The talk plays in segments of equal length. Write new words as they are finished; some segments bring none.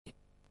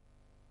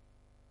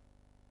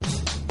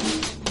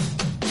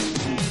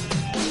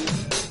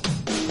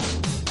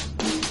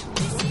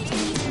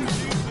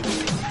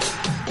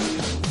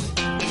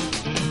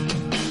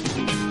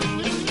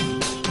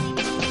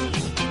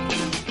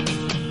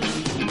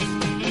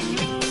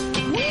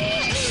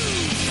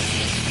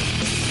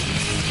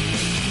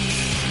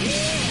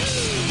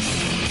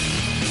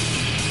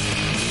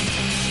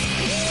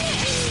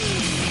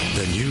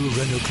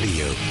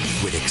Clio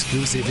with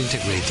exclusive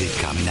integrated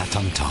cabinet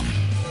on tom.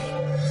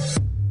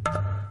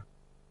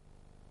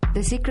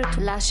 The secret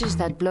to lashes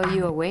that blow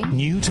you away?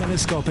 New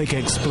telescopic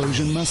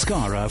explosion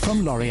mascara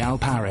from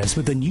L'Oréal Paris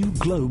with the new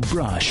Globe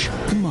brush.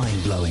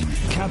 Mind-blowing.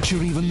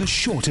 Capture even the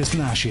shortest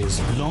lashes.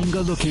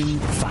 Longer looking,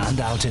 fanned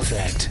out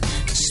effect.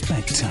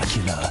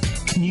 Spectacular.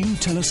 New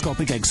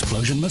telescopic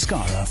explosion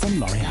mascara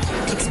from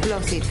L'Oréal.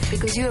 Explosive,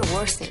 because you're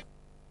worth it.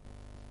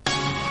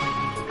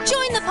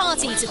 Join the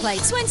party to play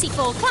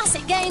 24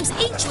 classic games,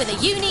 each with a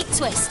unique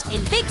twist,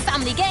 in big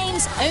family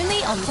games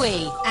only on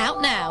Wii.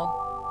 Out now.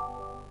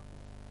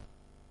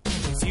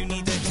 If you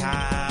need a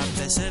cab,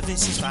 their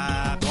service is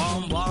fab.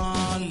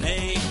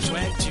 118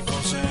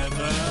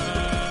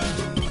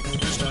 24/7.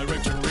 Just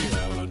direct to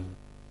Rio.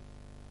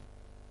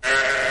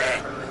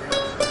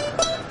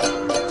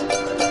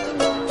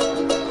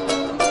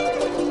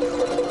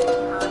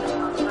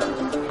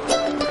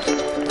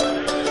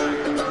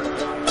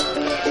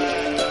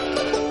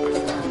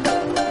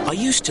 Are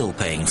you still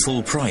paying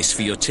full price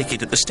for your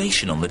ticket at the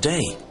station on the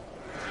day?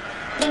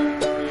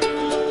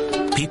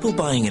 People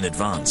buying in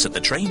advance at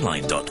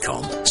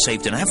thetrainline.com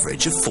saved an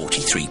average of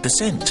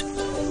 43%.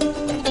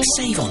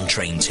 Save on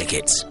train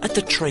tickets at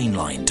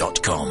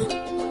thetrainline.com.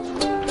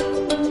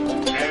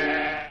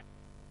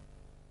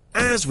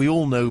 As we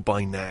all know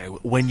by now,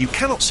 when you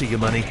cannot see your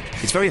money,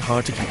 it's very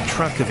hard to keep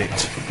track of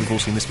it. We've all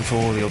seen this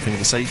before, the old thing of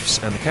the safes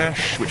and the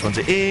cash, which one's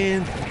it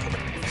in?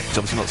 It's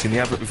obviously not seen the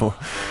advert before.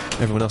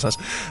 Everyone else has.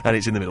 And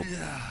it's in the middle.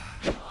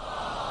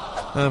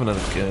 Have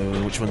another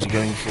go. Which one's he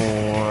going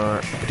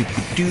for?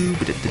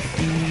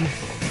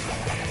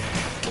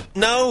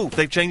 No!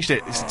 They've changed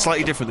it. It's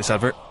slightly different, this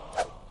advert.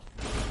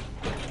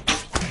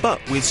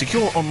 But with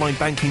secure online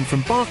banking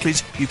from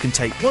Barclays, you can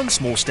take one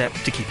small step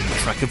to keeping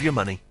track of your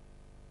money.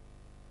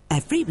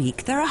 Every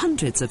week there are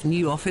hundreds of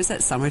new offers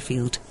at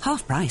Somerfield.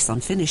 Half price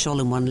on Finish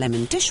All-in-One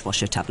Lemon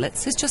Dishwasher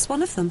tablets is just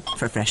one of them.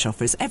 For fresh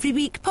offers every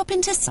week, pop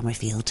into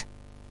Somerfield.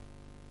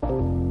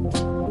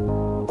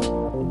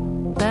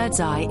 Bird's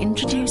Eye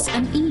introduce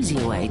an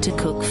easier way to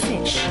cook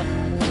fish.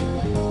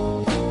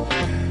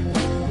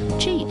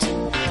 Cheat.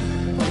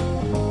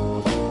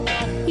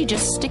 You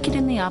just stick it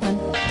in the oven,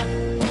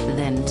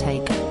 then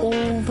take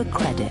all the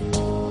credit.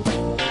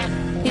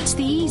 It's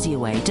the easier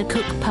way to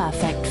cook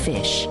perfect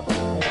fish.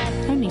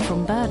 Only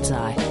from Bird's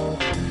Eye.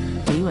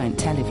 We won't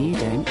tell if you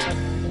don't.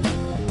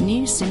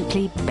 New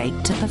Simply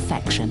Baked to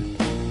Perfection.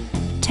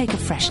 Take a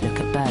fresh look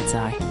at Bird's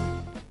Eye.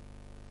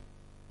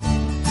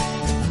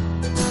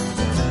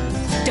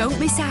 Don't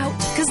miss out,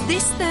 because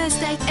this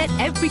Thursday at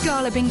every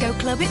Gala Bingo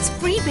Club it's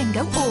free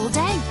bingo all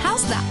day.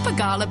 How's that for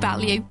Gala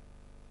value?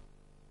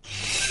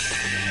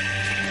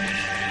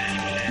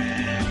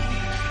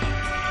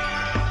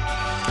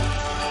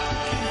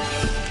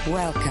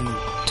 Welcome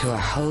to a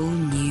whole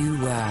new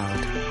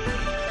world,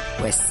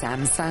 where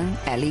Samsung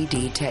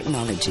LED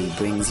technology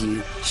brings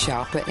you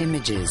sharper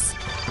images,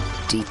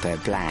 deeper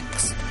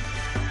blacks,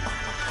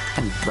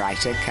 and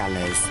brighter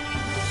colours.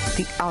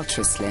 The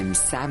ultra-slim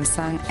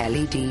Samsung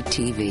LED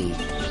TV,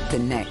 the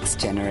next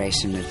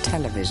generation of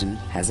television,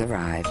 has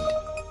arrived.